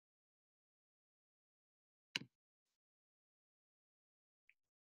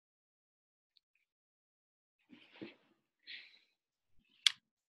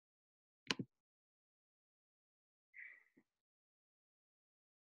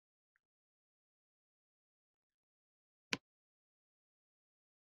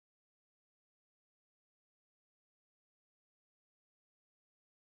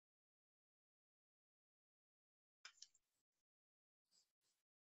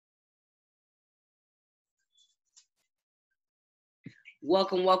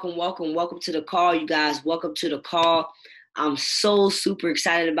Welcome, welcome, welcome, welcome to the call, you guys. Welcome to the call. I'm so super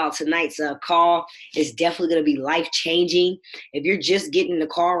excited about tonight's call. It's definitely going to be life changing. If you're just getting in the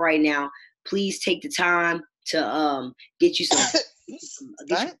call right now, please take the time to get you some get you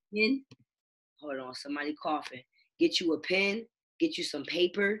a pen. Hold on, somebody coughing. Get you a pen, get you some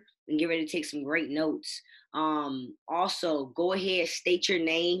paper, and get ready to take some great notes. Also, go ahead, state your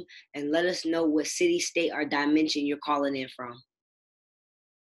name, and let us know what city, state, or dimension you're calling in from.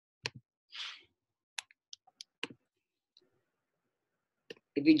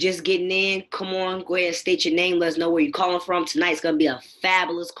 If you're just getting in, come on, go ahead and state your name. Let us know where you're calling from. Tonight's going to be a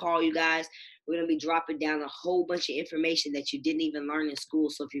fabulous call, you guys. We're going to be dropping down a whole bunch of information that you didn't even learn in school.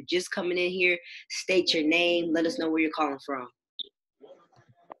 So if you're just coming in here, state your name. Let us know where you're calling from.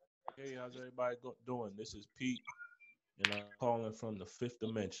 Hey, how's everybody doing? This is Pete, and I'm calling from the fifth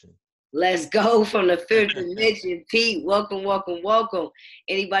dimension. Let's go from the fifth dimension. Pete, welcome, welcome, welcome.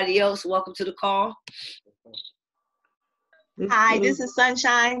 Anybody else, welcome to the call. Hi, this is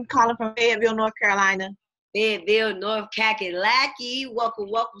Sunshine calling from Fayetteville, North Carolina. Fayetteville, North Kakalaki. Welcome,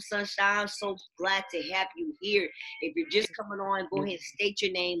 welcome, Sunshine. I'm so glad to have you here. If you're just coming on, go ahead and state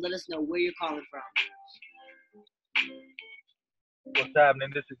your name. Let us know where you're calling from. What's happening?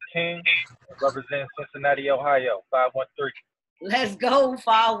 This is King, representing Cincinnati, Ohio, 513. Let's go,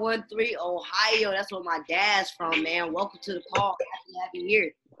 513 Ohio. That's where my dad's from, man. Welcome to the call. Happy to have you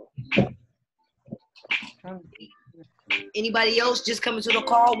here. Anybody else just coming to the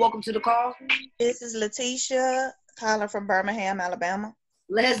call? Welcome to the call. This is Letitia calling from Birmingham, Alabama.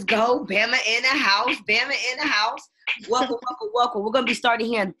 Let's go. Bama in the house. Bama in the house. Welcome, welcome, welcome. We're going to be starting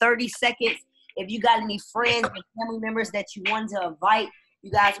here in 30 seconds. If you got any friends and family members that you want to invite,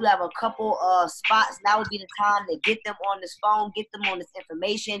 you guys, we have a couple spots. Now would be the time to get them on this phone, get them on this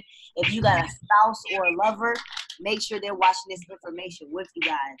information. If you got a spouse or a lover, make sure they're watching this information with you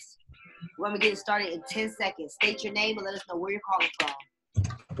guys. We're going to get started in 10 seconds. State your name and let us know where you're calling from.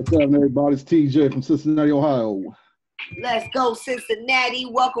 What's up, everybody? It's TJ from Cincinnati, Ohio. Let's go, Cincinnati.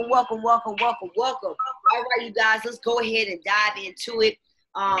 Welcome, welcome, welcome, welcome, welcome. All right, you guys, let's go ahead and dive into it.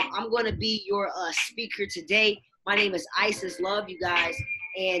 I'm going to be your speaker today. My name is Isis Love, you guys.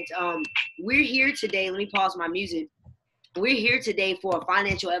 And we're here today. Let me pause my music. We're here today for a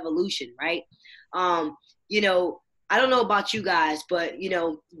financial evolution, right? I don't know about you guys, but,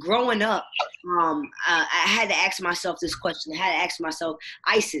 growing up, I had to ask myself this question. I had to ask myself,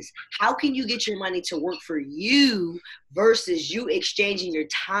 Isis, how can you get your money to work for you versus you exchanging your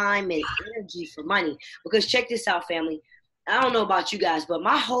time and energy for money? Because check this out, family. I don't know about you guys, but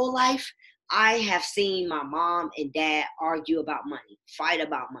my whole life, I have seen my mom and dad argue about money, fight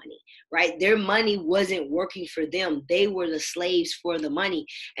about money, right? Their money wasn't working for them. They were the slaves for the money.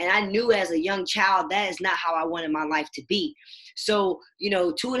 And I knew as a young child, that is not how I wanted my life to be. So,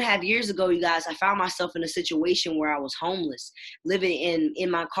 2.5 years ago, you guys, I found myself in a situation where I was homeless, living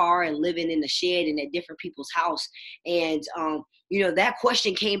in my car and living in the shed and at different people's house. And, that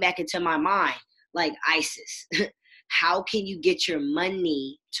question came back into my mind, like, Isis, how can you get your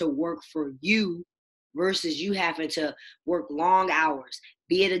money to work for you versus you having to work long hours,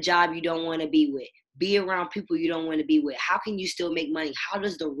 be at a job you don't want to be with, be around people you don't want to be with? How can you still make money? How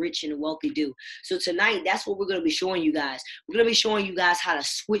does the rich and wealthy do? So tonight, that's what we're going to be showing you guys. We're going to be showing you guys how to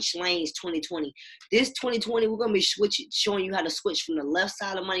switch lanes 2020. This 2020, we're going to be showing you how to switch from the left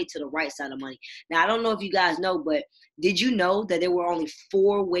side of money to the right side of money. Now, I don't know if you guys know, but did you know that there were only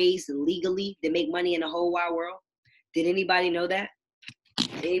 4 ways legally to make money in the whole wide world? Did anybody know that?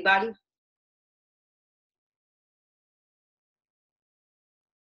 Anybody?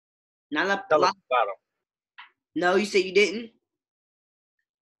 No, you said you didn't?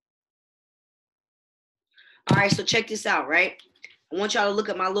 All right, so check this out, right? I want y'all to look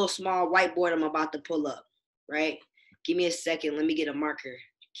at my little small whiteboard I'm about to pull up, right? Give me a second. Let me get a marker.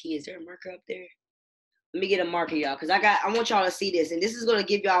 Key, is there a marker up there? Let me get a marker, y'all, because I want y'all to see this. And this is going to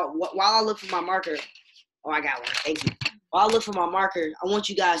give y'all, while I look for my marker. Oh, I got one. Thank you. While I look for my marker, I want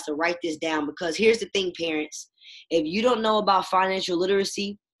you guys to write this down, because here's the thing, parents. If you don't know about financial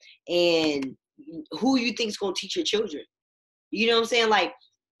literacy and who you think is going to teach your children, you know what I'm saying? Like,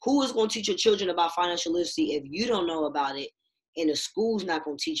 who is going to teach your children about financial literacy if you don't know about it and the school's not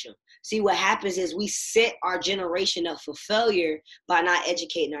going to teach them? See, what happens is we set our generation up for failure by not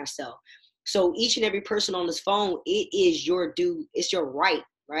educating ourselves. So each and every person on this phone, it is your due, it's your right,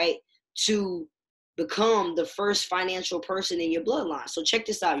 to become the first financial person in your bloodline. So check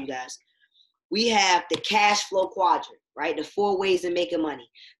this out, you guys. We have the cash flow quadrant, right? The 4 ways of making money.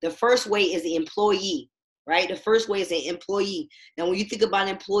 The first way is the employee. right? The first way is an employee. Now, when you think about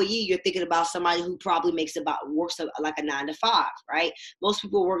an employee, you're thinking about somebody who probably works like a 9 to 5, right? Most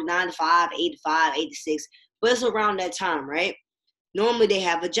people work 9 to 5, 8 to 5, 8 to 6, but it's around that time, right? Normally they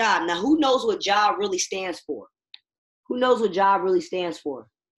have a job. Now, who knows what job really stands for? Who knows what job really stands for?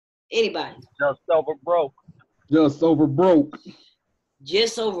 Anybody? Just over broke. Just over broke.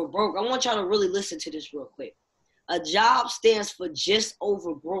 Just over broke. I want y'all to really listen to this real quick. A job stands for just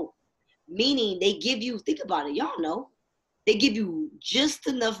over broke, meaning they give you, think about it, y'all know, they give you just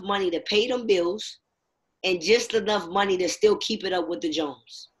enough money to pay them bills and just enough money to still keep it up with the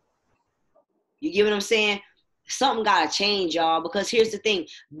Jones. You get what I'm saying? Something got to change, y'all, because here's the thing.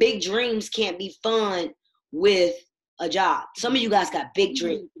 Big dreams can't be fun with a job. Some of you guys got big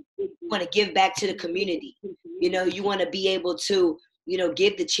dreams. You want to give back to the community. You know, you want to be able to, you know,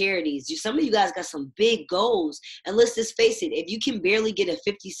 give to charities. Some of you guys got some big goals. And let's just face it, if you can barely get a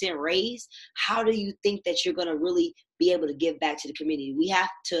 50-cent raise, how do you think that you're going to really be able to give back to the community? We have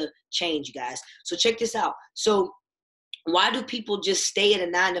to change, you guys. So check this out. So why do people just stay at a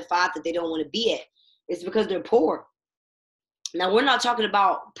 9 to 5 that they don't want to be at? It's because they're poor. Now, we're not talking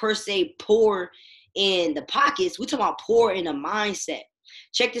about per se poor in the pockets. We're talking about poor in the mindset.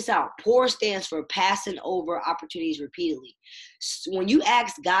 Check this out. Poor stands for passing over opportunities repeatedly. When you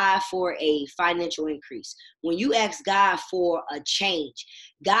ask God for a financial increase, when you ask God for a change,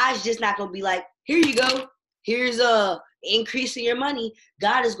 God's just not going to be like, here you go. Here's a increase in your money.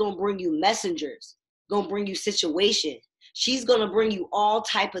 God is going to bring you messengers, going to bring you situations. She's going to bring you all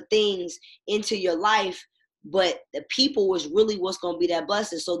type of things into your life, but the people is really what's going to be that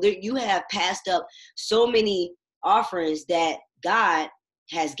blessing. So there, you have passed up so many offerings that God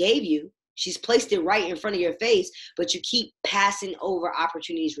has gave you. She's placed it right in front of your face, but you keep passing over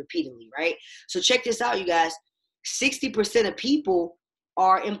opportunities repeatedly, right? So check this out, you guys. 60% of people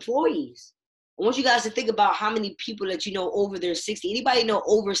are employees. I want you guys to think about how many people that you know over their 60. Anybody know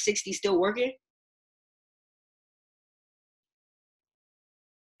over 60 still working?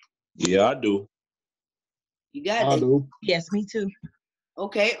 Yeah, I do. You got I it. do. Yes, me too.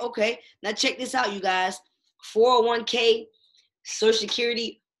 Okay. Now check this out, you guys. 401k, Social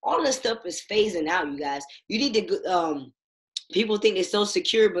Security, all this stuff is phasing out, you guys. You need to, people think they're so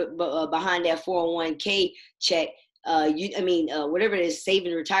secure, but behind that 401k check, whatever it is,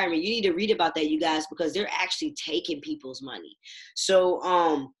 saving retirement, you need to read about that, you guys, because they're actually taking people's money.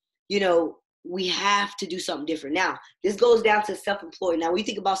 So, we have to do something different. Now, this goes down to self-employed. Now, when you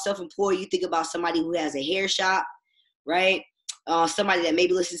think about self-employed, you think about somebody who has a hair shop, right? Somebody that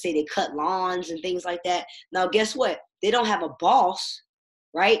maybe, let's just say, they cut lawns and things like that. Now, guess what? They don't have a boss,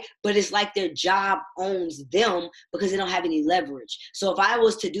 right? But it's like their job owns them because they don't have any leverage. So if I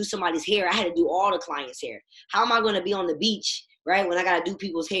was to do somebody's hair, I had to do all the clients' hair. How am I going to be on the beach, right, when I got to do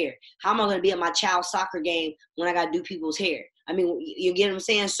people's hair? How am I going to be at my child's soccer game when I got to do people's hair? I mean, you get what I'm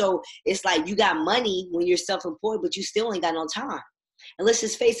saying? So it's like you got money when you're self-employed, but you still ain't got no time. And let's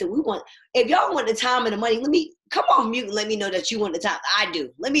just face it, if y'all want the time and the money, come off mute and let me know that you want the time. I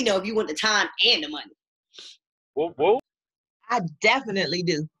do. Let me know if you want the time and the money. Whoa. I definitely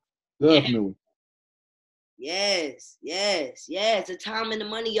do. Definitely. Yes. The time and the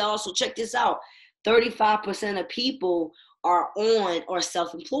money, y'all. So check this out. 35% of people are on or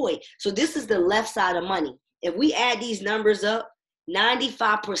self-employed. So this is the left side of money. If we add these numbers up,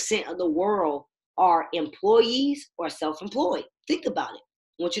 95% of the world are employees or self-employed. Think about it.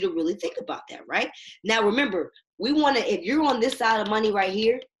 I want you to really think about that, right? Now, remember, if you're on this side of money right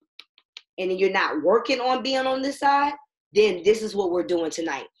here, and you're not working on being on this side, then this is what we're doing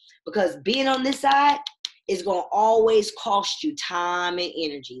tonight. Because being on this side is going to always cost you time and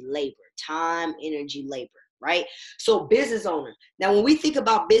energy, labor, right? So business owner. Now, when we think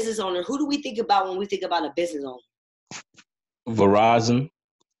about business owner, who do we think about when we think about a business owner? Verizon.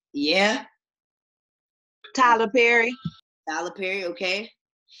 Yeah. Tyler Perry. Okay.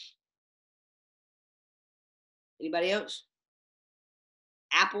 Anybody else?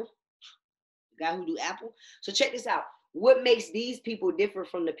 Apple. The guy who do Apple. So check this out. What makes these people different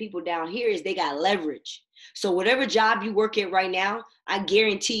from the people down here is they got leverage. So whatever job you work at right now, I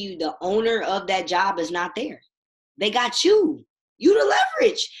guarantee you the owner of that job is not there. They got you. You the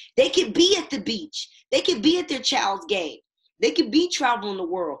leverage. They could be at the beach. They could be at their child's game. They could be traveling the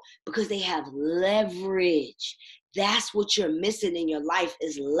world because they have leverage. That's what you're missing in your life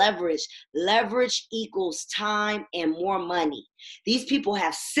is leverage. Leverage equals time and more money. These people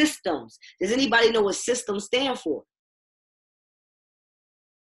have systems. Does anybody know what systems stand for?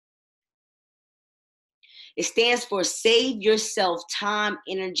 It stands for save yourself time,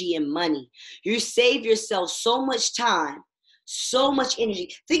 energy, and money. You save yourself so much time, so much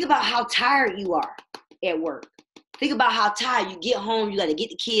energy. Think about how tired you are. at work. Think about how tired you get home. You got to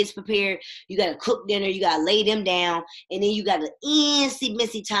get the kids prepared. You got to cook dinner. You got to lay them down. And then you got an instant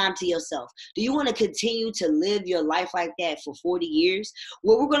messy time to yourself. Do you want to continue to live your life like that for 40 years?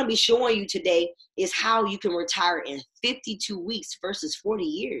 What we're going to be showing you today is how you can retire in 52 weeks versus 40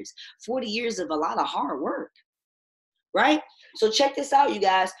 years. 40 years of a lot of hard work, right? So check this out, you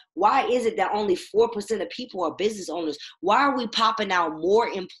guys. Why is it that only 4% of people are business owners? Why are we popping out more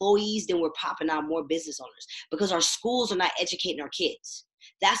employees than we're popping out more business owners? Because our schools are not educating our kids.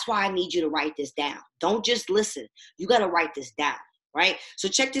 That's why I need you to write this down. Don't just listen. You got to write this down, right? So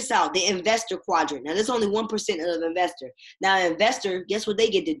check this out, the investor quadrant. Now, there's only 1% of the investor. Now, an investor, guess what they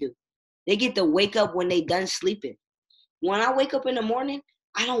get to do? They get to wake up when they done sleeping. When I wake up in the morning,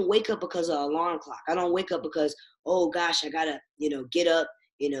 I don't wake up because of an alarm clock. I don't wake up because, oh gosh, I gotta, get up,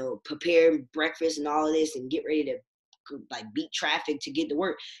 prepare breakfast and all of this and get ready to beat traffic to get to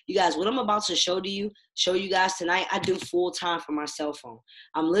work. You guys, what I'm about to show you guys tonight, I do full time for my cell phone.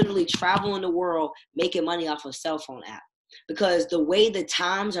 I'm literally traveling the world making money off a cell phone app. Because the way the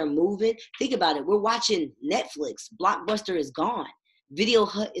times are moving, think about it. We're watching Netflix. Blockbuster is gone. Video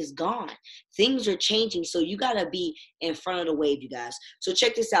Hut is gone. Things are changing, so you got to be in front of the wave, you guys. So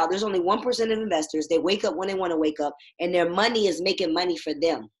check this out. There's only 1% of investors. They wake up when they want to wake up, and their money is making money for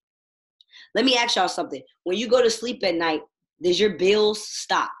them. Let me ask y'all something. When you go to sleep at night, does your bills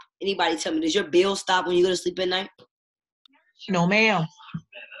stop? Anybody tell me, does your bill stop when you go to sleep at night? No, ma'am.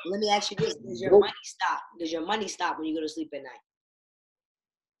 Let me ask you this. Does your money stop? Does your money stop when you go to sleep at night?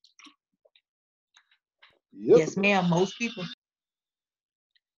 Yep. Yes, ma'am. Most people.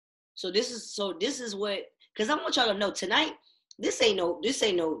 So this is what, because I want y'all to know tonight, this ain't no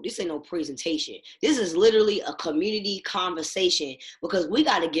presentation. This is literally a community conversation because we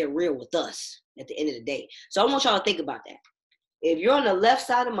got to get real with us at the end of the day. So I want y'all to think about that. If you're on the left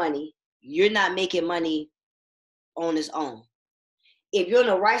side of money, you're not making money on its own. If you're on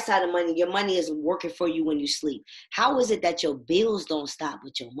the right side of money, your money is working for you when you sleep. How is it that your bills don't stop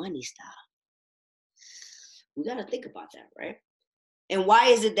but your money stop? We got to think about that, right? And why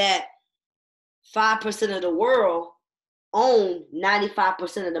is it that 5% of the world own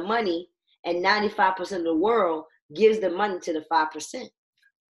 95% of the money and 95% of the world gives the money to the 5%?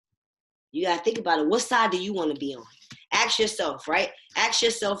 You got to think about it. What side do you want to be on? Ask yourself, right? Ask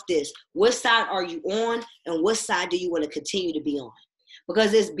yourself this. What side are you on and what side do you want to continue to be on?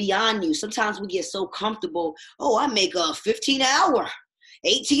 Because it's beyond you. Sometimes we get so comfortable. Oh, I make a 15 an hour,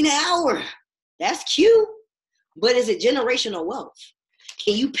 18 an hour. That's cute. But is it generational wealth?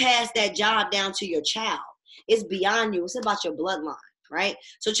 Can you pass that job down to your child? It's beyond you. It's about your bloodline, right?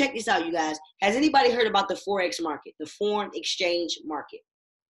 So check this out, you guys. Has anybody heard about the Forex market, the foreign exchange market?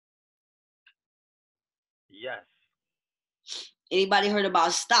 Yes. Anybody heard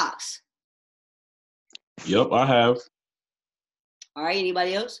about stocks? Yep, I have. All right,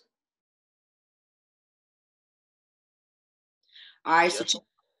 anybody else? All right, so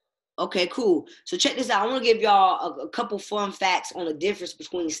okay, cool. So check this out. I want to give y'all a couple fun facts on the difference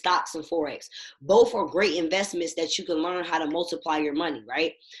between stocks and Forex. Both are great investments that you can learn how to multiply your money,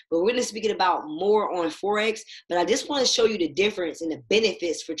 right? But we're going to speak about more on Forex, but I just want to show you the difference and the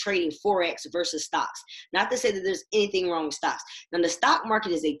benefits for trading Forex versus stocks. Not to say that there's anything wrong with stocks. Now, the stock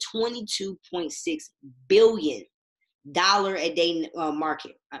market is a $22.6 billion a day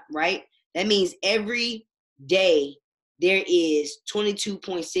market, right? That means every day there is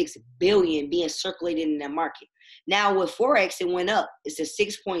 22.6 billion being circulated in that market. Now with Forex, it went up. It's a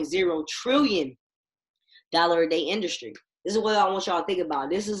 $6.0 trillion a day industry. This is what I want y'all to think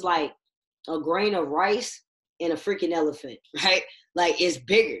about. This is like a grain of rice and a freaking elephant, right? Like it's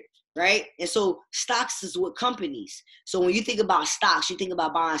bigger, right? And so stocks is what companies. So when you think about stocks, you think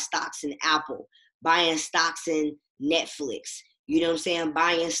about buying stocks in Apple, buying stocks in Netflix, you know what I'm saying?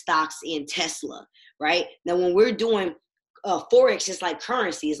 Buying stocks in Tesla, right? Now when we're doing Forex, is like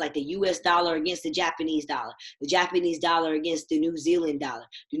currency. It's like the US dollar against the Japanese dollar against the New Zealand dollar,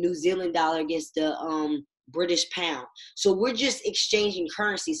 the New Zealand dollar against the British pound. So we're just exchanging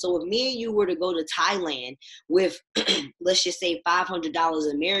currency. So if me and you were to go to Thailand with, let's just say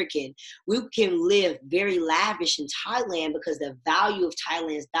 $500 American, we can live very lavish in Thailand because the value of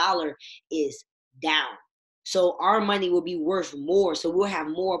Thailand's dollar is down. So our money will be worth more. So we'll have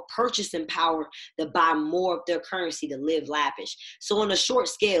more purchasing power to buy more of their currency to live lavish. So on a short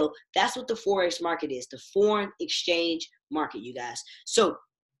scale, that's what the Forex market is, the foreign exchange market, you guys. So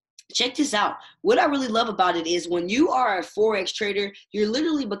check this out. What I really love about it is when you are a Forex trader, you're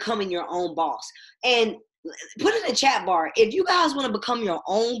literally becoming your own boss. And put in the chat bar, if you guys want to become your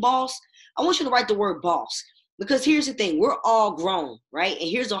own boss, I want you to write the word boss. Because here's the thing, we're all grown, right? And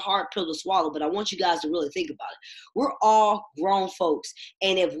here's a hard pill to swallow, but I want you guys to really think about it. We're all grown folks.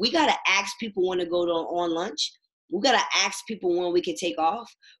 And if we got to ask people when to go on lunch, we got to ask people when we can take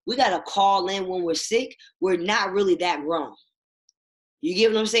off, we got to call in when we're sick, we're not really that grown. You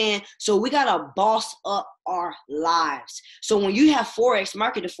get what I'm saying? So we got to boss up our lives. So when you have Forex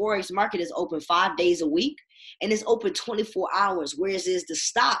market, the Forex market is open 5 days a week and it's open 24 hours. Whereas the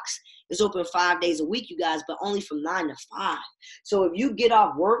stocks is open 5 days a week, you guys, but only from 9 to 5. So if you get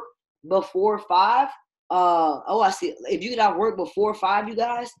off work before 5, I see. If you get off work before 5, you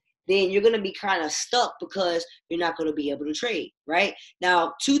guys, then you're going to be kind of stuck because you're not going to be able to trade, right?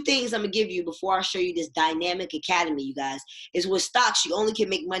 Now, 2 things I'm going to give you before I show you this dynamic academy, you guys, is with stocks, you only can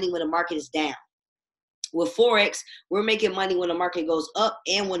make money when the market is down. With Forex, we're making money when the market goes up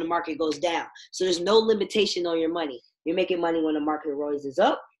and when the market goes down. So there's no limitation on your money. You're making money when the market rises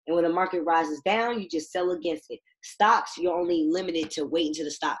up, and when the market rises down, you just sell against it. Stocks, you're only limited to wait until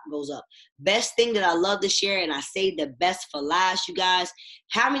the stock goes up. Best thing that I love to share, and I say the best for last, you guys.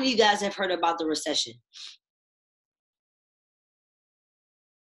 How many of you guys have heard about the recession?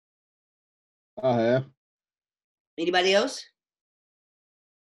 I have. Anybody else?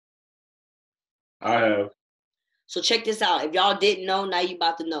 I have. So check this out. If y'all didn't know, now you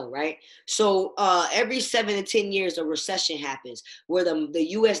about to know, right? So every 7 to 10 years, a recession happens where the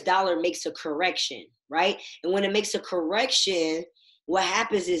U.S. dollar makes a correction, right? And when it makes a correction, what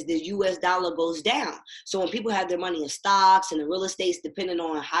happens is the U.S. dollar goes down. So when people have their money in stocks and the real estates, depending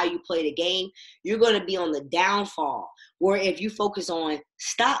on how you play the game, you're going to be on the downfall. Where if you focus on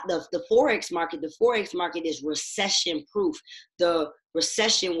the Forex market is recession proof. The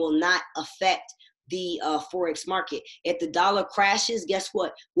recession will not affect the Forex market. If the dollar crashes, guess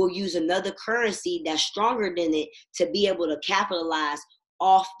what? We'll use another currency that's stronger than it to be able to capitalize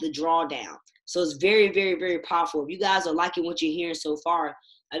off the drawdown. So it's very, very, very powerful. If you guys are liking what you're hearing so far,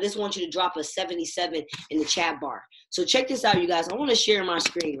 I just want you to drop a 77 in the chat bar. So check this out, you guys. I want to share my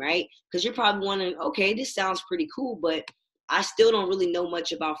screen, right? Because you're probably wondering, okay, this sounds pretty cool, but I still don't really know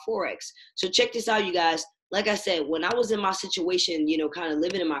much about Forex. So check this out, you guys. Like I said, when I was in my situation, kind of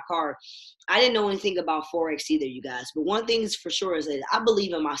living in my car, I didn't know anything about Forex either, you guys. But one thing is for sure is that I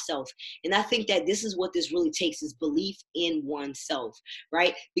believe in myself. And I think that this is what this really takes is belief in oneself,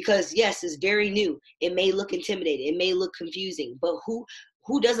 right? Because, yes, it's very new. It may look intimidating. It may look confusing. But who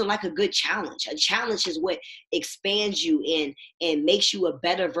doesn't like a good challenge? A challenge is what expands you and makes you a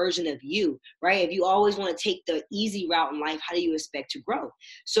better version of you, right? If you always want to take the easy route in life, how do you expect to grow?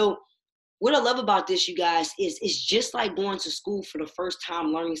 So what I love about this, you guys, is it's just like going to school for the first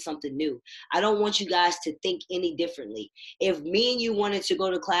time, learning something new. I don't want you guys to think any differently. If me and you wanted to go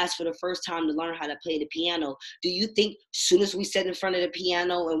to class for the first time to learn how to play the piano, do you think as soon as we sat in front of the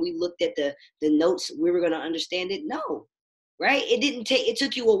piano and we looked at the notes, we were going to understand it? No. Right? It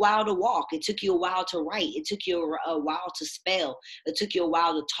took you a while to walk. It took you a while to write. It took you a while to spell. It took you a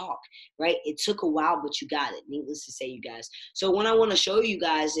while to talk, right? It took a while, but you got it. Needless to say, you guys. So what I want to show you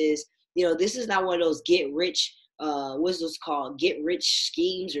guys is, this is not one of those get rich, what's this called? Get rich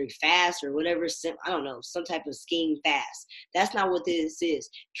schemes or fast or whatever. I don't know, some type of scheme fast. That's not what this is.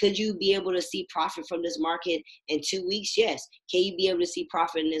 Could you be able to see profit from this market in 2 weeks? Yes. Can you be able to see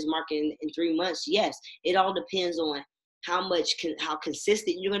profit in this market in 3 months? Yes. It all depends on how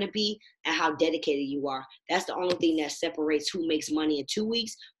consistent you're going to be and how dedicated you are. That's the only thing that separates who makes money in 2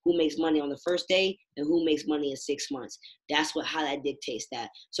 weeks, who makes money on the first day, and who makes money in 6 months. That's how that dictates that.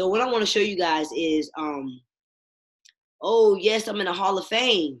 So what I want to show you guys is, oh yes, I'm in the Hall of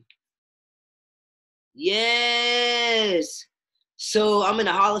Fame. Yes. So I'm in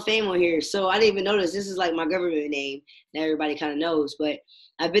the Hall of Fame on here. So I didn't even notice this is like my government name that everybody kind of knows, but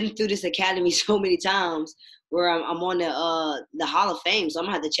I've been through this academy so many times where I'm on the Hall of Fame. So I'm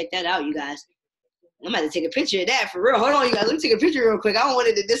gonna have to check that out, you guys. I'm gonna have to take a picture of that for real. Hold on, you guys. Let me take a picture real quick. I don't want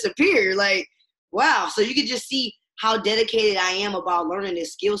it to disappear. Like, wow. So you can just see how dedicated I am about learning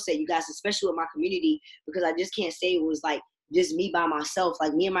this skill set, you guys, especially with my community, because I just can't say it was like just me by myself.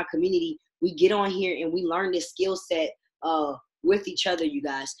 Like me and my community, we get on here and we learn this skill set with each other, you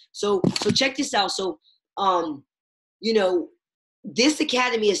guys. So check this out. So, this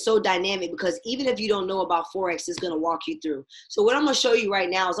academy is so dynamic because even if you don't know about Forex, it's going to walk you through. So what I'm going to show you right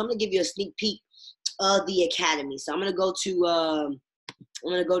now is I'm going to give you a sneak peek of the academy. So I'm going to go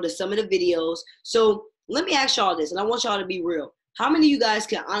to some of the videos. So let me ask y'all this, and I want y'all to be real. How many of you guys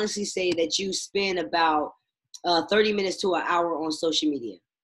can honestly say that you spend about 30 minutes to an hour on social media?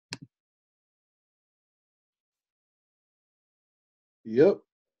 Yep.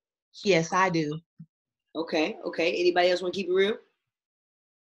 Yes, I do. Okay. Anybody else want to keep it real?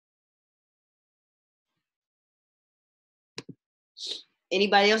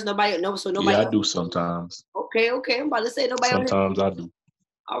 Anybody else? Nobody? No. So nobody. Yeah, I else? do sometimes. Okay. I'm about to say nobody. Sometimes I do.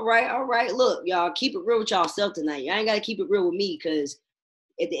 All right. Look, y'all, keep it real with y'allself tonight. Y'all ain't gotta keep it real with me, because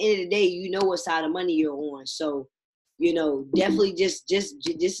at the end of the day, you know what side of money you're on. So, definitely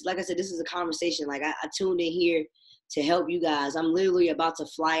just like I said, this is a conversation. Like I tuned in here to help you guys. I'm literally about to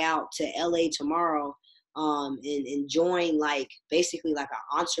fly out to LA tomorrow, and join basically like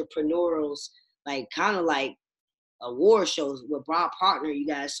an entrepreneurials, like kind of like award shows with Broad Partner, you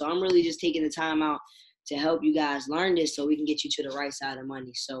guys. So I'm really just taking the time out to help you guys learn this so we can get you to the right side of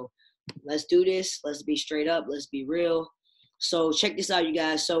money. So let's do this. Let's be straight up. Let's be real. So check this out, you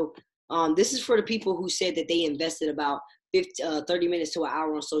guys. So this is for the people who said that they invested about 30 minutes to an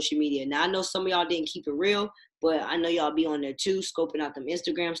hour on social media. Now, I know some of y'all didn't keep it real, but I know y'all be on there too, scoping out them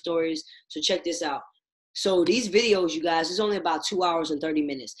Instagram stories. So check this out. So these videos, you guys, it's only about 2 hours and 30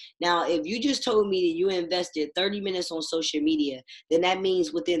 minutes. Now, if you just told me that you invested 30 minutes on social media, then that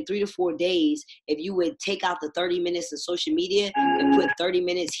means within 3 to 4 days, if you would take out the 30 minutes of social media and put 30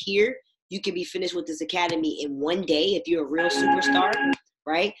 minutes here, you can be finished with this academy in 1 day if you're a real superstar,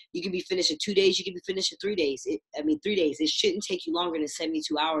 right? You can be finished in 2 days. You can be finished in 3 days. 3 days. It shouldn't take you longer than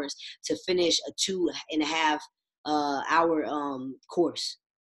 72 hours to finish a 2.5 hour course.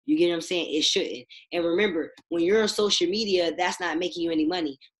 You get what I'm saying? It shouldn't. And remember, when you're on social media, that's not making you any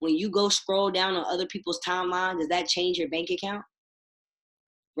money. When you go scroll down on other people's timeline, does that change your bank account?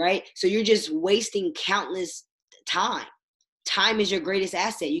 Right? So you're just wasting countless time. Time is your greatest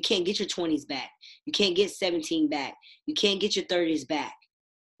asset. You can't get your 20s back. You can't get 17 back. You can't get your 30s back.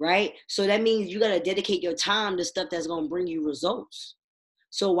 Right? So that means you got to dedicate your time to stuff that's going to bring you results.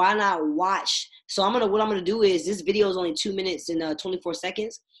 So why not watch? So what I'm going to do is, this video is only 2 minutes and 24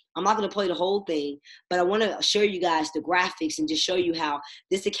 seconds. I'm not going to play the whole thing, but I want to show you guys the graphics and just show you how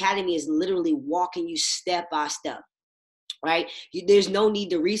this academy is literally walking you step by step, right? There's no need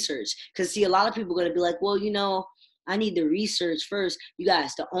to research, because see, a lot of people are going to be like, well, I need to research first. You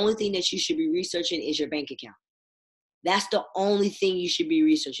guys, the only thing that you should be researching is your bank account. That's the only thing you should be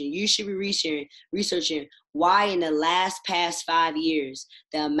researching. You should be researching why in the past 5 years,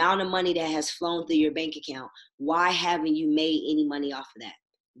 the amount of money that has flown through your bank account, why haven't you made any money off of that?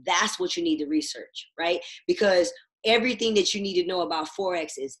 That's what you need to research, right? Because everything that you need to know about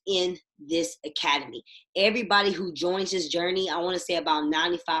Forex is in this academy. Everybody who joins this journey, I want to say about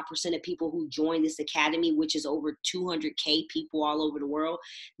 95% of people who join this academy, which is over 200K people all over the world,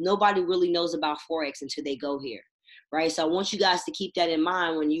 nobody really knows about Forex until they go here. Right? So I want you guys to keep that in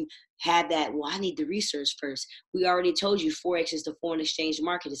mind when you have that, well, I need the research first. We already told you Forex is the foreign exchange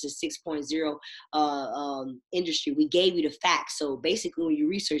market. It's a 6.0 industry. We gave you the facts. So basically when you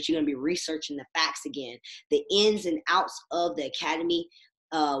research, you're going to be researching the facts again. The ins and outs of the academy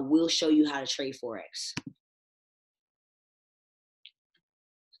will show you how to trade Forex.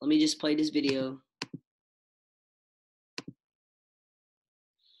 Let me just play this video.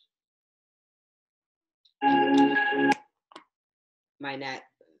 Might not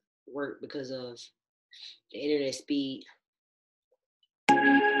work because of the internet speed.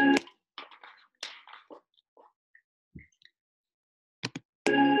 Welcome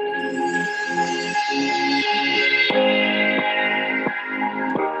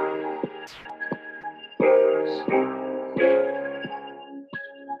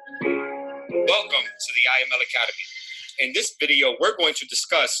to the IML Academy. In this video, we're going to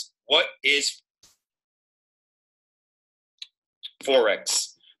discuss what is Forex.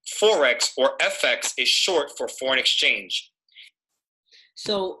 Forex, or FX, is short for foreign exchange.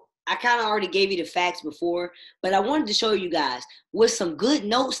 So I kind of already gave you the facts before, but I wanted to show you guys with some good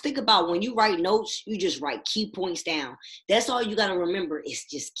notes. Think about when you write notes, you just write key points down. That's all you got to remember. It's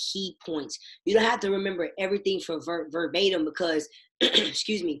just key points. You don't have to remember everything for verbatim because,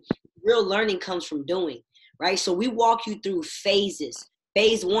 excuse me, real learning comes from doing, right? So we walk you through phases.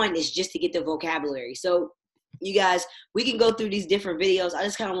 Phase 1 is just to get the vocabulary. So you guys, we can go through these different videos. I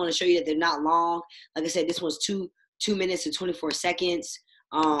just kind of want to show you that they're not long. Like I said, this one's 2 minutes and 24 seconds.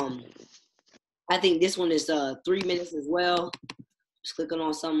 I think this one is 3 minutes as well. Just clicking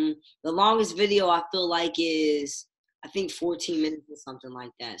on something. The longest video I feel like is, I think 14 minutes or something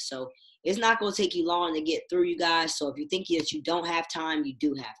like that. So it's not going to take you long to get through, you guys. So if you think that you don't have time, you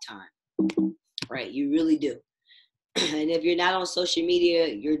do have time. Right? You really do. And if you're not on social media,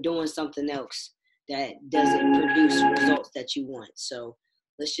 you're doing something else that doesn't produce results that you want. So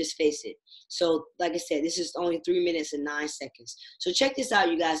let's just face it. So like I said, this is only 3 minutes and 9 seconds. So check this out,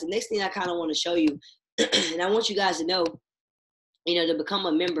 you guys. The next thing I kind of want to show you, and I want you guys to know, to become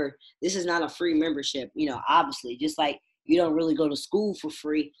a member, this is not a free membership, obviously. Just like you don't really go to school for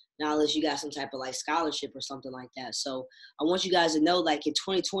free, not unless you got some type of like scholarship or something like that. So I want you guys to know, like in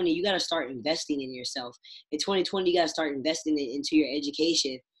 2020, you got to start investing in yourself. In 2020, you got to start investing into your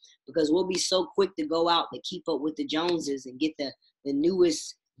education, because we'll be so quick to go out and keep up with the Joneses and get the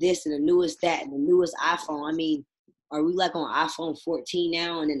newest this and the newest that and the newest iPhone. I mean, are we like on iPhone 14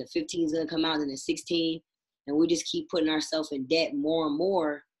 now, and then the 15 is going to come out, and the 16, and we just keep putting ourselves in debt more and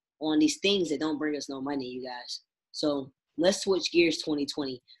more on these things that don't bring us no money, you guys. So let's switch gears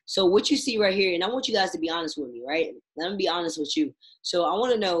 2020. So what you see right here, and I want you guys to be honest with me, right? Let me be honest with you. So I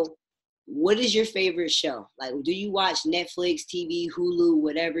want to know, what is your favorite show? Like, do you watch Netflix, TV, Hulu,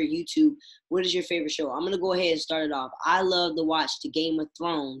 whatever, YouTube? What is your favorite show? I'm going to go ahead and start it off. I love to watch the Game of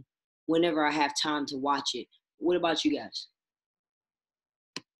Thrones whenever I have time to watch it. What about you guys?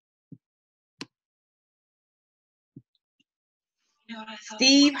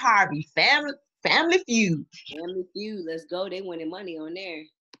 Steve Harvey, Family Feud. Family Feud, let's go. They winning money on there.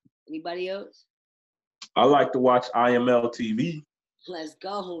 Anybody else? I like to watch IML TV. Let's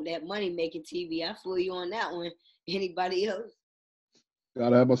go. That money making TV. I feel you on that one. Anybody else?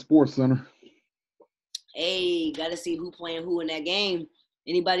 Gotta have a sports center. Hey, gotta see who playing who in that game.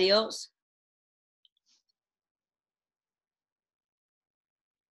 Anybody else?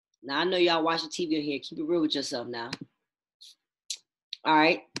 Now I know y'all watching TV on here. Keep it real with yourself now. All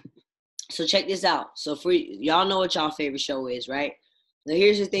right. So check this out. So for y'all know what y'all favorite show is, right? Now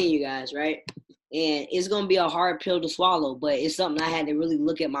here's the thing, you guys, right? And it's going to be a hard pill to swallow, but it's something I had to really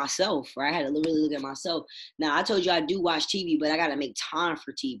look at myself, right? I had to really look at myself. Now, I told you I do watch TV, but I got to make time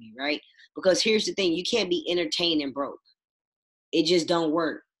for TV, right? Because here's the thing. You can't be entertained and broke. It just don't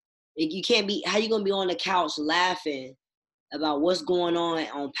work. You can't be – how you going to be on the couch laughing about what's going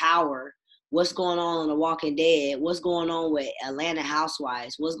on Power, what's going on The Walking Dead, what's going on with Atlanta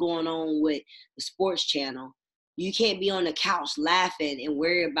Housewives, what's going on with the sports channel. You can't be on the couch laughing and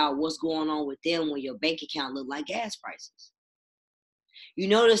worry about what's going on with them when your bank account look like gas prices. You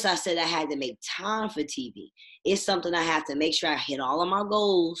notice I said I had to make time for TV. It's something I have to make sure I hit all of my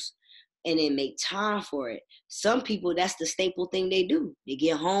goals and then make time for it. Some people, that's the staple thing they do. They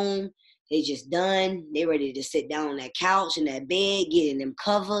get home, they just done, they ready to sit down on that couch in that bed, get in them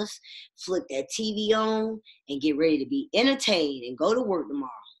covers, flick that TV on, and get ready to be entertained and go to work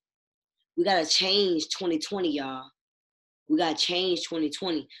tomorrow. We got to change 2020, y'all. We got to change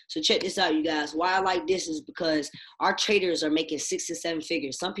 2020. So check this out, you guys. Why I like this is because our traders are making 6 and 7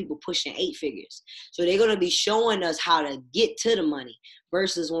 figures. Some people pushing 8 figures. So they're going to be showing us how to get to the money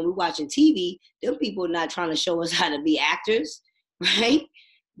versus when we're watching TV, them people not trying to show us how to be actors, right?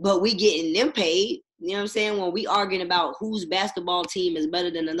 But we getting them paid. You know what I'm saying? When we arguing about whose basketball team is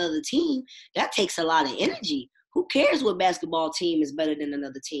better than another team, that takes a lot of energy. Who cares what basketball team is better than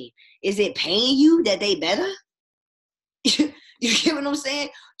another team? Is it paying you that they better? You get what I'm saying?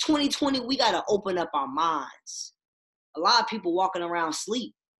 2020, we got to open up our minds. A lot of people walking around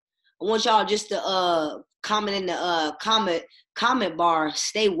sleep. I want y'all just to comment in the comment bar,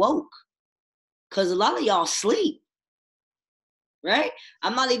 stay woke. Because a lot of y'all sleep. Right?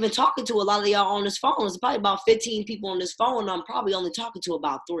 I'm not even talking to a lot of y'all on this phone. There's probably about 15 people on this phone. I'm probably only talking to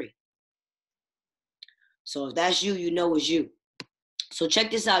about 3. So if that's you, you know it's you. So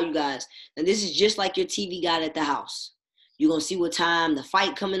check this out, you guys. And this is just like your TV guide at the house. You're going to see what time the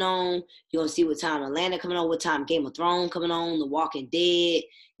fight coming on. You're going to see what time Atlanta coming on, what time Game of Thrones coming on, The Walking Dead.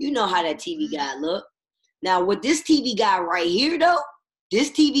 You know how that TV guide look. Now, with this TV guide right here, though, this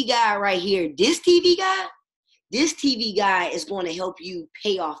TV guide is going to help you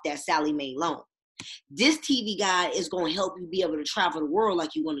pay off that Sallie Mae loan. This TV guide is going to help you be able to travel the world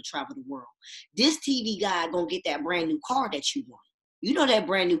like you want to travel the world. This TV guide going to get that brand new car that you want. You know that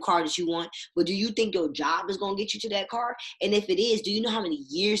brand new car that you want, but do you think your job is going to get you to that car? And if it is, do you know how many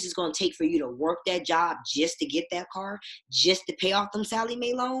years it's going to take for you to work that job just to get that car, just to pay off them Sallie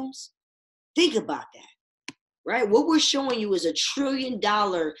Mae loans? Think about that, right? What we're showing you is $1 trillion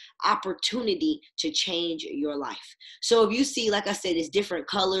opportunity to change your life. So if you see, like I said, it's different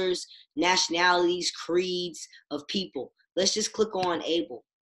colors, nationalities, creeds of people. Let's just click on Able.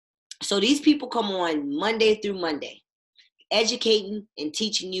 So these people come on Monday through Monday, educating and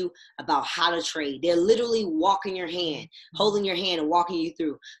teaching you about how to trade. They're literally walking your hand, holding your hand and walking you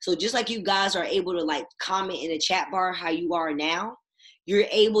through. So just like you guys are able to like comment in the chat bar how you are now, you're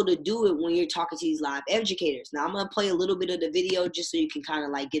able to do it when you're talking to these live educators. Now I'm going to play a little bit of the video just so you can kind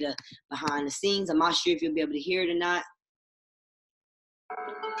of like get a behind the scenes. I'm not sure if you'll be able to hear it or not.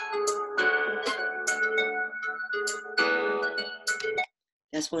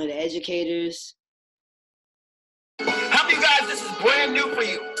 That's one of the educators. How many guys, this is brand new for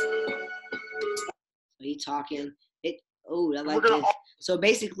you? So he talking. Oh, I like this. So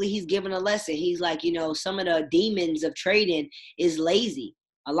basically, he's giving a lesson. He's like, some of the demons of trading is lazy.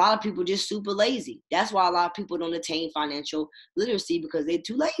 A lot of people just super lazy. That's why a lot of people don't attain financial literacy because they're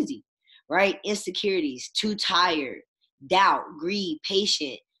too lazy, right? Insecurities, too tired, doubt, greed,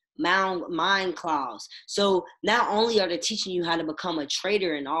 patient, mind clouds. So not only are they teaching you how to become a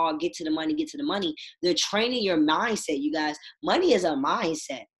trader and all get to the money, they're training your mindset, you guys. Money is a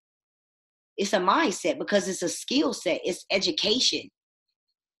mindset. It's a mindset because it's a skill set. It's education.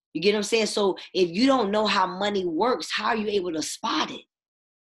 You get what I'm saying? So if you don't know how money works, how are you able to spot it?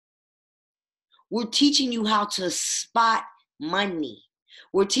 We're teaching you how to spot money.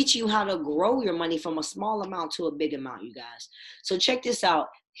 We're teaching you how to grow your money from a small amount to a big amount, you guys. So check this out.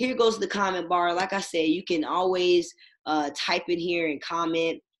 Here goes the comment bar. Like I said, you can always type in here and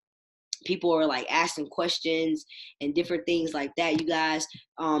comment. People are like asking questions and different things like that, you guys.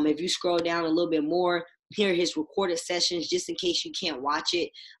 If you scroll down a little bit more, here are his recorded sessions, just in case you can't watch it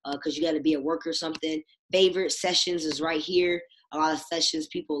because you got to be at work or something. Favorite sessions is right here. A lot of sessions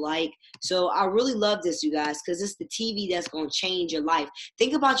people like. So I really love this, you guys, because it's the TV that's going to change your life.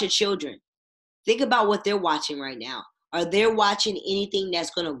 Think about your children. Think about what they're watching right now. Are they watching anything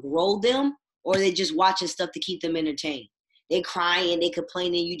that's going to grow them, or are they just watching stuff to keep them entertained? They crying, they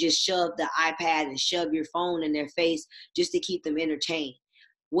complaining, you just shove the iPad and shove your phone in their face just to keep them entertained.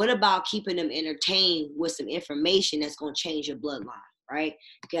 What about keeping them entertained with some information that's going to change your bloodline, right?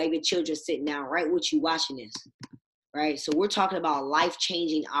 You got your children sitting down right with you watching this, right? So we're talking about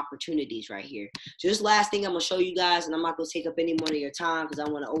life-changing opportunities right here. So this last thing I'm going to show you guys, and I'm not going to take up any more of your time because I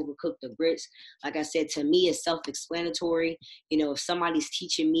want to overcook the grits. Like I said, to me, it's self-explanatory. If somebody's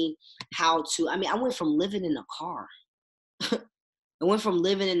teaching me how to, I went from living in a car. I went from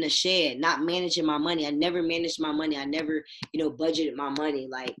living in the shed, not managing my money. I never managed my money. I never, budgeted my money.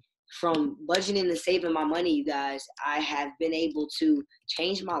 Like from budgeting and saving my money, you guys, I have been able to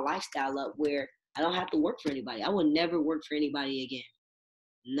change my lifestyle up where I don't have to work for anybody. I will never work for anybody again.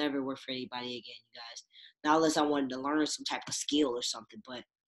 Never work for anybody again, you guys. Not unless I wanted to learn some type of skill or something, but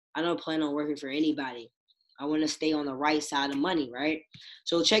I don't plan on working for anybody. I want to stay on the right side of money, right?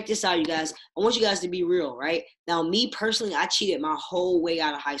 So check this out, you guys. I want you guys to be real, right? Now, me personally, I cheated my whole way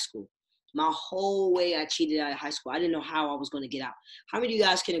out of high school. My whole way I cheated out of high school. I didn't know how I was going to get out. How many of you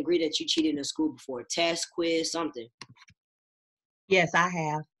guys can agree that you cheated in school before? Test, quiz, something? Yes, I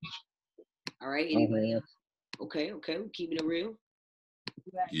have. All right, anybody else? Okay, we're keeping it real.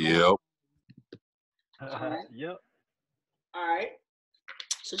 Yep. All right. Yep. All right.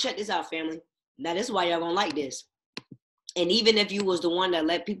 So check this out, family. Now, this is why y'all gonna like this. And even if you was the one that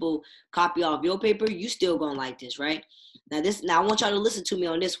let people copy off your paper, you still gonna like this, right? Now, I want y'all to listen to me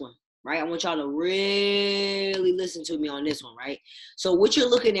on this one, right? I want y'all to really listen to me on this one, right? So what you're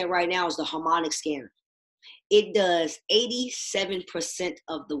looking at right now is the harmonic scanner. It does 87%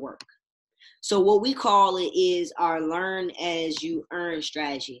 of the work. So what we call it is our learn as you earn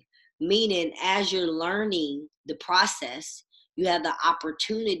strategy, meaning as you're learning the process, you have the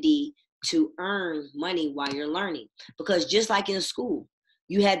opportunity to earn money while you're learning. Because just like in school,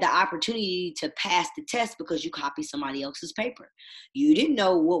 you had the opportunity to pass the test because you copied somebody else's paper. You didn't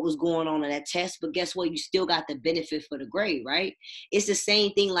know what was going on in that test, but guess what? You still got the benefit for the grade, right? It's the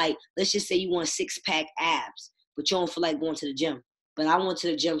same thing. Like, let's just say you want 6-pack abs, but you don't feel like going to the gym. But I went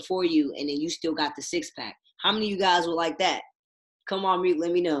to the gym for you, and then you still got the 6-pack. How many of you guys would like that? Come on, Meek,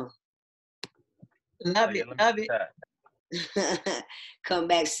 let me know. Love it. Love it. Come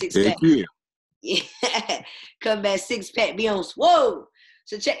back 6-pack. Yeah. Yeah. Come back 6-pack. Be on swole.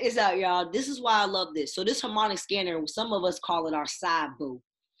 So check this out, y'all. This is why I love this. So this harmonic scanner, some of us call it our side boo.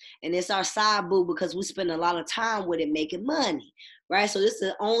 And it's our side boo because we spend a lot of time with it making money, right? So this is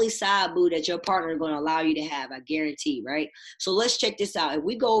the only side boo that your partner is going to allow you to have, I guarantee, right? So let's check this out. If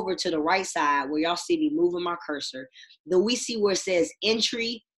we go over to the right side where y'all see me moving my cursor, then we see where it says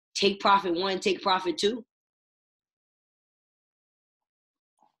entry, take profit 1, take profit 2.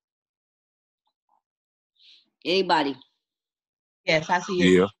 Anybody? Yes, I see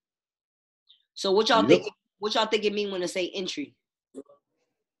it. Yeah. So what y'all Yep. think? What y'all think it mean when it say entry?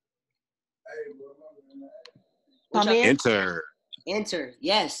 Come in. Enter. Enter.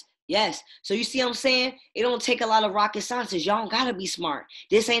 Yes. Yes. So you see what I'm saying? It don't take a lot of rocket science. Y'all don't gotta be smart.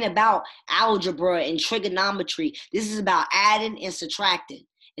 This ain't about algebra and trigonometry. This is about adding and subtracting.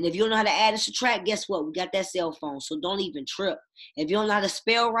 And if you don't know how to add and subtract, guess what? We got that cell phone. So don't even trip. If you don't know how to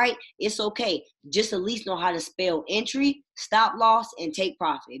spell right, it's okay. Just at least know how to spell entry, stop loss, and take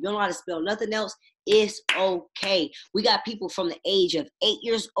profit. If you don't know how to spell nothing else, it's okay. We got people from the age of 8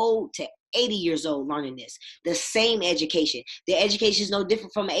 years old to 80 years old learning this. The same education. The education is no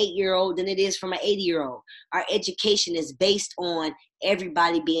different from an 8-year-old than it is from an 80-year-old. Our education is based on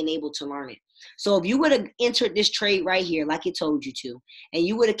everybody being able to learn it. So if you would have entered this trade right here, like it told you to, and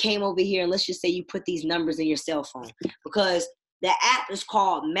you would have came over here and let's just say you put these numbers in your cell phone, because the app is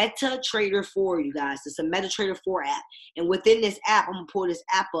called MetaTrader 4, you guys. It's a MetaTrader 4 app. And within this app, I'm going to pull this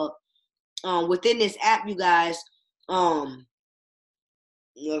app up. Within this app, you guys, I don't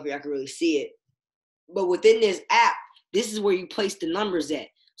know if y'all can really see it, but within this app, this is where you place the numbers at.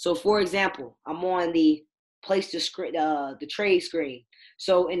 So for example, I'm on the place the trade screen.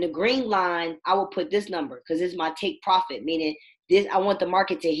 So in the green line, I will put this number because this is my take profit, meaning this, I want the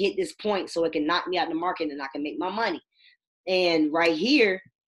market to hit this point so it can knock me out of the market and I can make my money. And right here,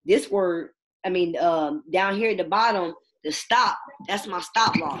 this word, down here at the bottom, the stop, that's my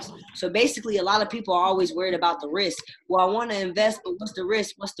stop loss. So basically, a lot of people are always worried about the risk. Well, I want to invest, but what's the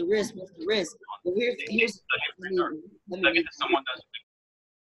risk? What's the risk? What's the risk? Well,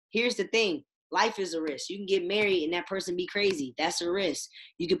 here's the thing. Life is a risk. You can get married and that person be crazy. That's a risk.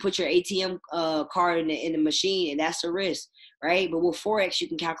 You can put your ATM card in the machine and that's a risk, right? But with Forex, you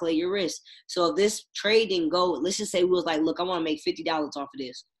can calculate your risk. So if this trade didn't go, let's just say we was like, look, I want to make $50 off of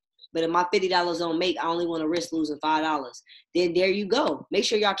this. But if my $50 don't make, I only want to risk losing $5. Then there you go. Make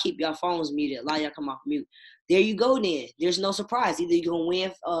sure y'all keep your phones muted. A lot of y'all come off mute. There you go then. There's no surprise. Either you're going to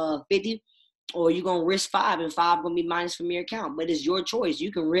win 50 or you're going to risk 5 and 5 going to be minus from your account. But it's your choice.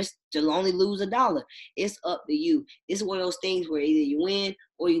 You can risk to only lose $1. It's up to you. It's one of those things where either you win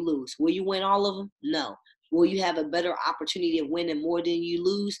or you lose. Will you win all of them? No. Will you have a better opportunity of winning more than you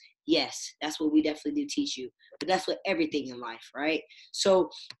lose? Yes. That's what we definitely do teach you. But that's what everything in life, right? So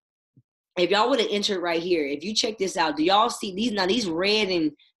if y'all would have entered right here, if you check this out, do y'all see these? Now, these red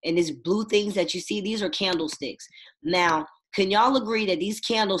and these blue things that you see, these are candlesticks. Now, can y'all agree that these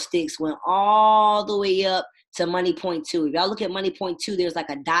candlesticks went all the way up to money point 2? If y'all look at money point 2, there's like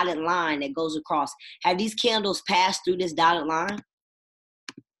a dotted line that goes across. Have these candles passed through this dotted line?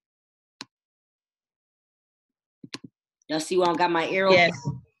 Y'all see where I got my arrow? Yes.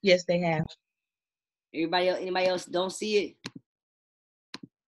 Yes, they have. Anybody else don't see it?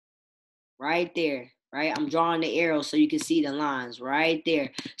 Right there, right? I'm drawing the arrow so you can see the lines right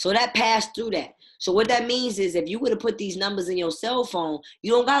there. So that passed through that. So what that means is if you would have put these numbers in your cell phone,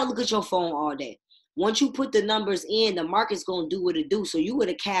 you don't got to look at your phone all day. Once you put the numbers in, the market's going to do what it do. So you would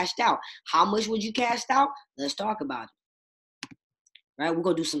have cashed out. How much would you cash out? Let's talk about it. Right? We're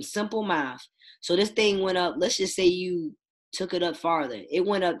going to do some simple math. So this thing went up. Let's just say you took it up farther. It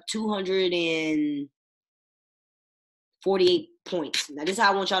went up 248 points. Now, this is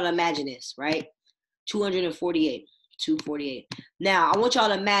how I want y'all to imagine this, right? 248. Now, I want y'all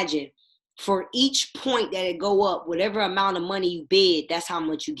to imagine for each point that it go up, whatever amount of money you bid, that's how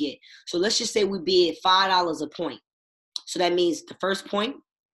much you get. So let's just say we bid $5 a point. So that means the first point,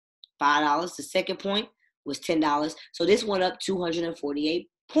 $5. The second point was $10. So this went up 248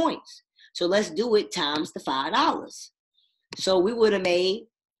 points. So let's do it times the $5. So we would have made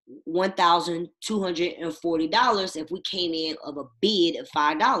 $1,240 if we came in of a bid of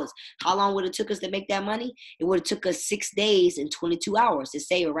 $5. How long would it took us to make that money? It would have took us 6 days and 22 hours. It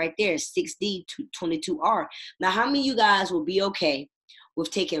say it right there, 6D to 22R. Now, how many of you guys will be okay with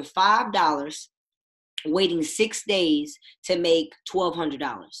taking $5, waiting 6 days to make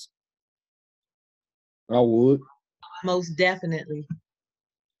 $1,200? I would. Most definitely.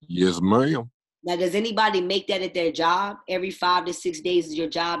 Yes, ma'am. Now, does anybody make that at their job? Every 5 to 6 days of your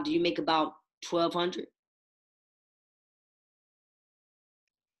job, do you make about $1,200?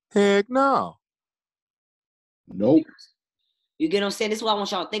 Heck no. Nope. You get what I'm saying? This is what I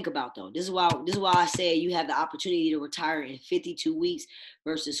want y'all to think about, though. This is why I say you have the opportunity to retire in 52 weeks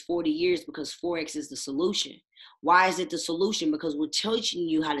versus 40 years because Forex is the solution. Why is it the solution? Because we're teaching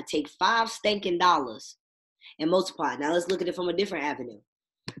you how to take $5 stinking and multiply. Now, let's look at it from a different avenue.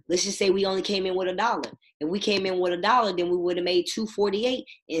 Let's just say we only came in with $1. If we came in with $1, then we would have made $248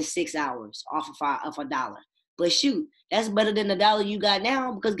 in 6 hours off of $1. But shoot, that's better than the $1 you got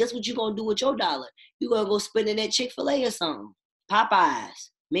now because guess what you're going to do with your $1? You're going to go spend it at Chick-fil-A or something. Popeyes,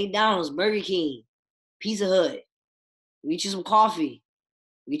 McDonald's, Burger King, Pizza Hut. Get you some coffee.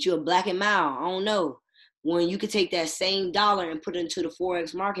 Get you a Black & Mild. I don't know. When you could take that same dollar and put it into the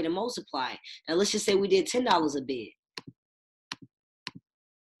Forex market and multiply it. Now, let's just say we did $10 a bid.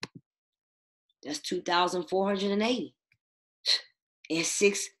 That's $2,480 in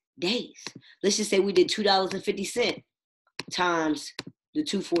 6 days. Let's just say we did $2.50 times the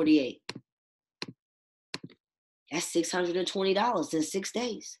 248. That's $620 in 6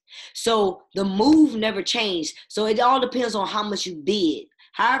 days. So the move never changed. So it all depends on how much you bid.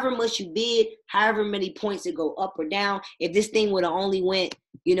 However much you bid, however many points it go up or down. If this thing would have only went,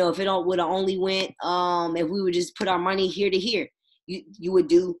 if it would have only went, if we would just put our money here to here, you would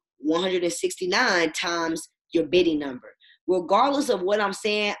do 169 times your bidding number. Regardless of what I'm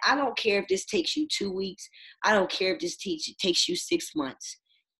saying, I don't care if this takes you 2 weeks. I don't care if this takes you 6 months.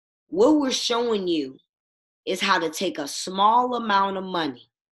 What we're showing you is how to take a small amount of money,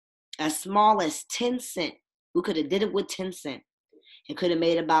 as small as 10 cents. We could have did it with 10 cents. It could have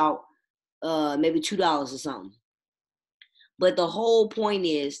made about maybe $2 or something. But the whole point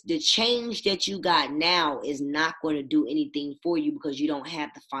is the change that you got now is not going to do anything for you because you don't have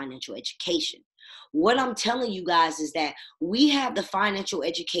the financial education. What I'm telling you guys is that we have the financial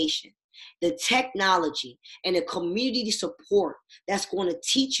education, the technology, and the community support that's going to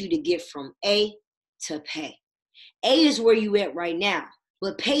teach you to get from A to pay. A is where you at right now,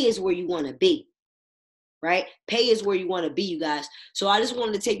 but pay is where you want to be, right? Pay is where you want to be, you guys. So I just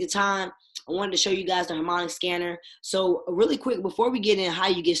wanted to take the time. I wanted to show you guys the harmonic scanner. So really quick, before we get in how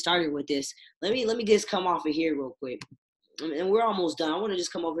you get started with this, let me just come off of here real quick. And we're almost done. I want to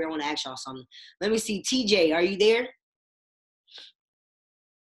just come over here. I want to ask y'all something. Let me see. TJ, are you there?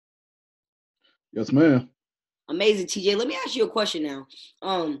 Yes, ma'am. Amazing, TJ. Let me ask you a question now.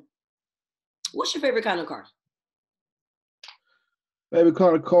 What's your favorite kind of car? Favorite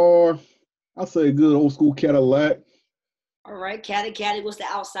kind of car? I say a good old school Cadillac. All right, Caddy. What's the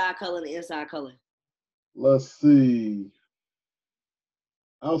outside color and the inside color? Let's see.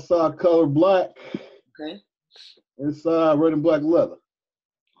 Outside color black. Okay. Inside red and black leather.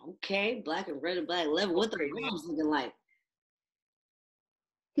 Okay, black and red and black leather. What the rims looking like?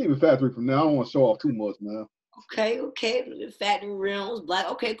 Keep it factory from now. I don't want to show off too much, man. Okay. Factory rims, black.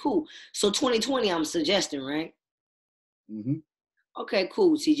 Okay, cool. So 2020, I'm suggesting, right? Mm-hmm. Okay,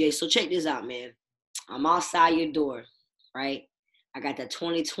 cool, TJ. So check this out, man. I'm outside your door, right? I got that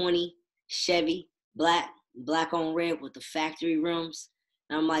 2020 Chevy, black on red with the factory rims.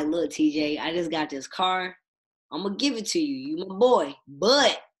 And I'm like, look, TJ, I just got this car. I'm going to give it to you. You my boy.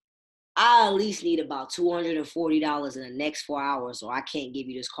 But I at least need about $240 in the next 4 hours, or I can't give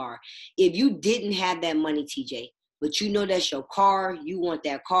you this car. If you didn't have that money, TJ, but you know that's your car, you want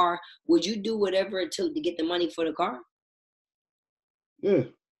that car, would you do whatever it took to get the money for the car? Yeah.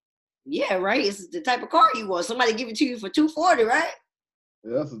 Yeah, right? It's the type of car you want. Somebody give it to you for $240, right?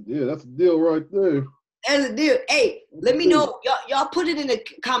 That's a deal right there. That's a deal. Hey, let me know. Y'all put it in the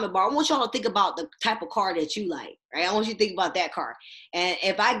comment bar. I want y'all to think about the type of car that you like, right? I want you to think about that car. And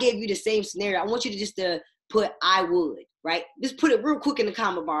if I gave you the same scenario, I want you to just put I would, right? Just put it real quick in the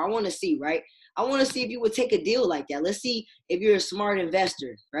comment bar. I want to see, right? I want to see if you would take a deal like that. Let's see if you're a smart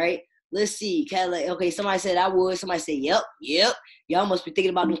investor, right? Let's see. Kind of like, okay, somebody said I would. Somebody said, yep. Y'all must be thinking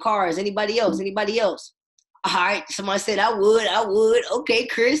about them cars. Anybody else? All right. Somebody said I would. Okay,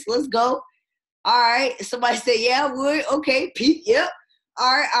 Chris, let's go. All right. Somebody said, yeah, I would. Okay, Pete, yep.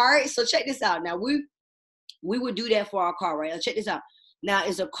 All right. So check this out. Now, we would do that for our car, right? Now, check this out. Now,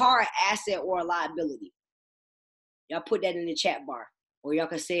 is a car an asset or a liability? Y'all put that in the chat bar. Or y'all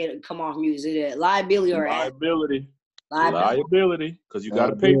can say it and come off mute. Is it a liability or an asset? Liability, because you got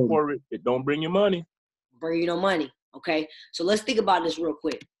to pay for it. It don't bring you money. Bring you no money. Okay. So let's think about this real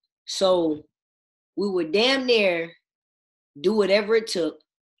quick. So we would damn near do whatever it took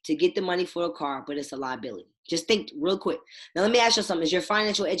to get the money for a car, but it's a liability. Just think real quick. Now, let me ask you something. Is your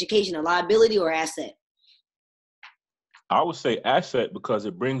financial education a liability or asset? I would say asset because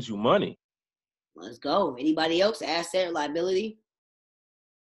it brings you money. Let's go. Anybody else? Asset or liability?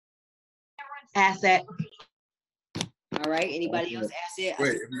 Asset. All right. Anybody else? Asset?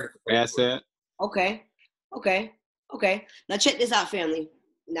 Asset. Okay. Now check this out, family.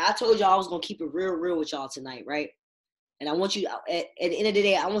 Now I told y'all I was gonna keep it real with y'all tonight, right? And I want you at the end of the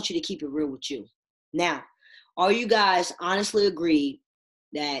day, I want you to keep it real with you. Now, all you guys honestly agree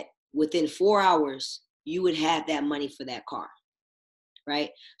that within 4 hours you would have that money for that car, right?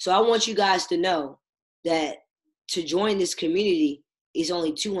 So I want you guys to know that to join this community is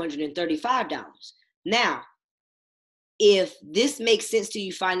only $235. Now, if this makes sense to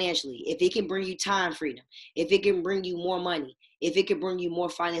you financially, if it can bring you time freedom, if it can bring you more money, if it can bring you more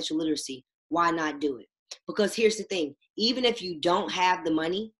financial literacy, why not do it? Because here's the thing, even if you don't have the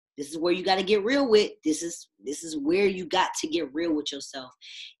money, this is where you got to get real with. This is where you got to get real with yourself.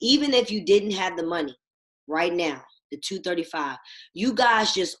 Even if you didn't have the money right now, the $235, you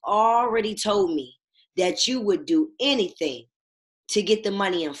guys just already told me that you would do anything to get the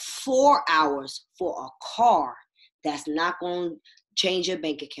money in 4 hours for a car that's not going to change your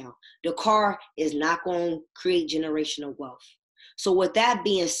bank account. The car is not going to create generational wealth. So with that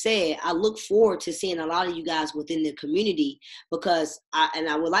being said, I look forward to seeing a lot of you guys within the community, because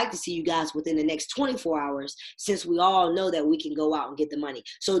I would like to see you guys within the next 24 hours, since we all know that we can go out and get the money.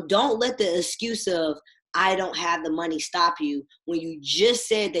 So don't let the excuse of I don't have the money stop you when you just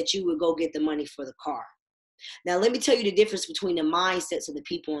said that you would go get the money for the car. Now, let me tell you the difference between the mindsets of the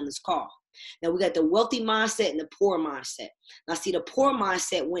people on this call. Now, we got the wealthy mindset and the poor mindset. Now, see, the poor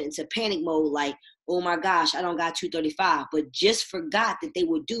mindset went into panic mode like, oh my gosh, I don't got $235, but just forgot that they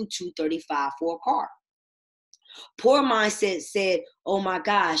would do $235 for a car. Poor mindset said, oh my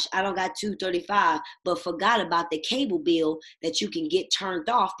gosh, I don't got $235, but forgot about the cable bill that you can get turned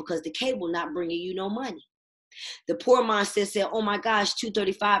off because the cable not bringing you no money. The poor mindset said, oh my gosh,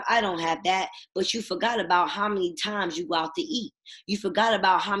 $235, I don't have that, but you forgot about how many times you go out to eat. You forgot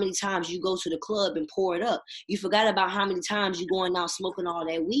about how many times you go to the club and pour it up. You forgot about how many times you going out smoking all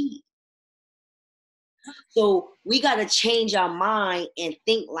that weed. So we got to change our mind and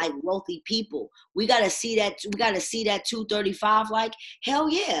think like wealthy people. We got to see that. We got to see that 235 like, hell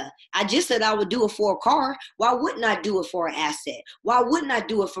yeah. I just said I would do it for a car. Why wouldn't I do it for an asset? Why wouldn't I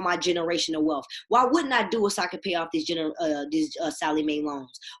do it for my generational wealth? Why wouldn't I do it so I can pay off these Sallie Mae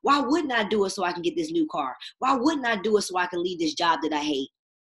loans? Why wouldn't I do it so I can get this new car? Why wouldn't I do it so I can leave this job that I hate?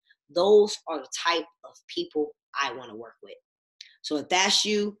 Those are the type of people I want to work with. So if that's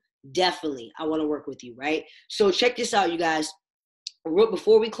you, definitely, I want to work with you, right? So check this out, you guys.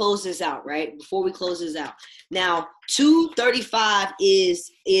 Before we close this out, right? Before we close this out. Now, $235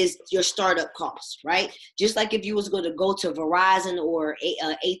 is your startup cost, right? Just like if you was going to go to Verizon or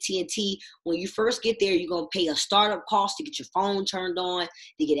AT&T, when you first get there, you're going to pay a startup cost to get your phone turned on,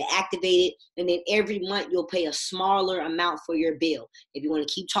 to get it activated, and then every month you'll pay a smaller amount for your bill. If you want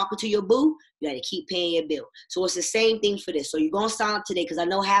to keep talking to your boo, you got to keep paying your bill. So it's the same thing for this. So you're going to sign up today, because I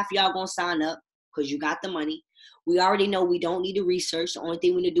know half of y'all going to sign up because you got the money. We already know we don't need to research. The only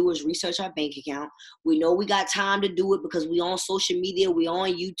thing we need to do is research our bank account. We know we got time to do it because we on social media, we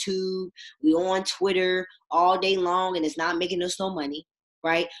on YouTube, we on Twitter all day long, and it's not making us no money,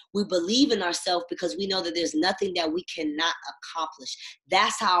 right? We believe in ourselves because we know that there's nothing that we cannot accomplish.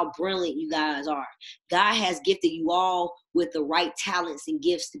 That's how brilliant you guys are. God has gifted you all with the right talents and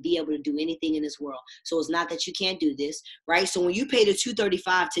gifts to be able to do anything in this world. So it's not that you can't do this, right? So when you pay the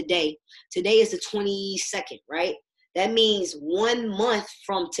 $235 today is the 22nd, right? That means 1 month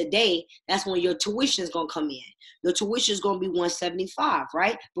from today, that's when your tuition is going to come in. Your tuition is going to be $175,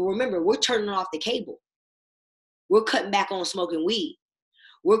 right? But remember, we're turning off the cable. We're cutting back on smoking weed.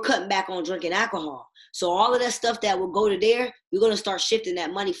 We're cutting back on drinking alcohol. So all of that stuff that will go to there, we're going to start shifting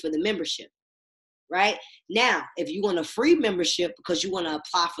that money for the membership, right? Now, if you want a free membership because you want to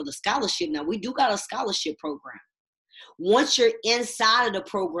apply for the scholarship, now we do got a scholarship program. Once you're inside of the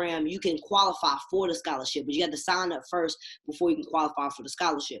program, you can qualify for the scholarship, but you have to sign up first before you can qualify for the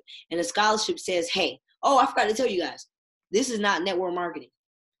scholarship. And the scholarship says, hey, oh, I forgot to tell you guys, this is not network marketing.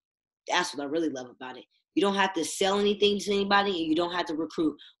 That's what I really love about it. You don't have to sell anything to anybody, and you don't have to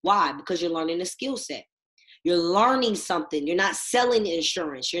recruit. Why? Because you're learning a skill set. You're learning something. You're not selling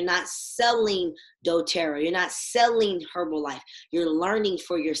insurance. You're not selling doTERRA. You're not selling Herbalife. You're learning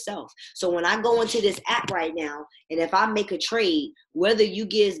for yourself. So when I go into this app right now, and if I make a trade, whether you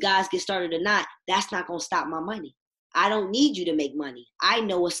guys get started or not, that's not going to stop my money. I don't need you to make money. I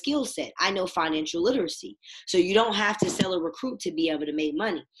know a skill set. I know financial literacy. So you don't have to sell or recruit to be able to make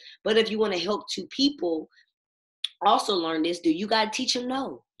money. But if you want to help two people also learn this, do you got to teach them?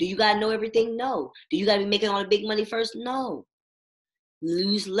 No. Do you got to know everything? No. Do you got to be making all the big money first? No.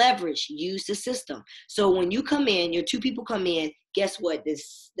 Use leverage. Use the system. So when you come in, your two people come in, guess what? The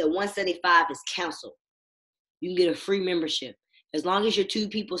 175 is canceled. You can get a free membership. As long as your two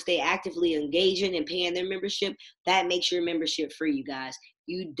people stay actively engaging and paying their membership, that makes your membership free, you guys.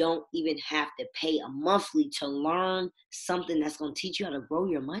 You don't even have to pay a monthly to learn something that's going to teach you how to grow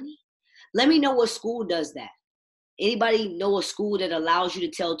your money. Let me know what school does that. Anybody know a school that allows you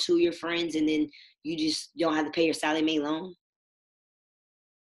to tell two of your friends and then you just don't have to pay your Sallie Mae loan?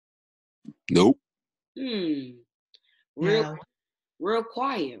 Nope. Real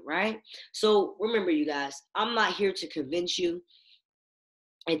quiet, right? So remember, you guys, I'm not here to convince you.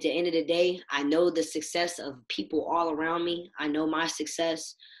 At the end of the day, I know the success of people all around me. I know my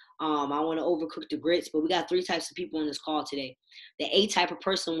success. I want to overcook the grits, but we got 3 types of people on this call today. The A type of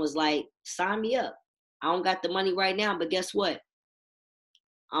person was like, sign me up. I don't got the money right now, but guess what?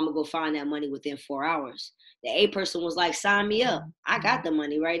 I'm going to go find that money within 4 hours. The A person was like, sign me up. I got the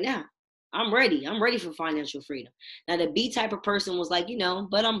money right now. I'm ready. I'm ready for financial freedom. Now, the B type of person was like,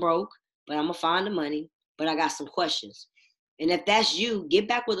 but I'm broke, but I'm going to find the money, but I got some questions. And if that's you, get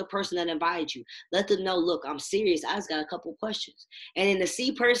back with the person that invited you. Let them know, look, I'm serious. I just got a couple questions. And then the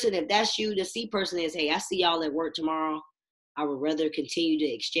C person, if that's you, the C person is, hey, I see y'all at work tomorrow. I would rather continue to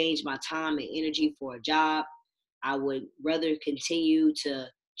exchange my time and energy for a job. I would rather continue to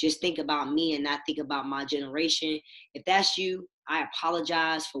just think about me and not think about my generation. If that's you, I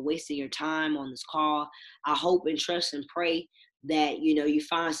apologize for wasting your time on this call. I hope and trust and pray that, you know, you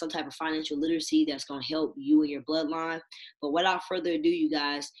find some type of financial literacy that's going to help you and your bloodline. But without further ado, you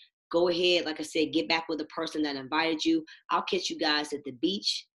guys, go ahead. Like I said, get back with the person that invited you. I'll catch you guys at the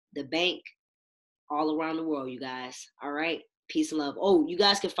beach, the bank, all around the world, you guys. All right. Peace and love. Oh, you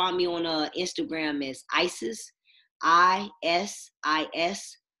guys can find me on Instagram as ISIS, ISIS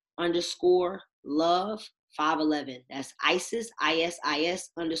 _love 511. That's ISIS, ISIS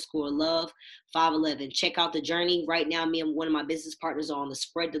 _love 511. Check out the journey. Right now, me and one of my business partners are on the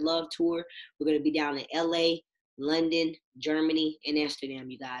Spread the Love tour. We're going to be down in LA, London, Germany, and Amsterdam,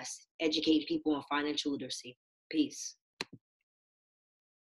 you guys. Educating people on financial literacy. Peace.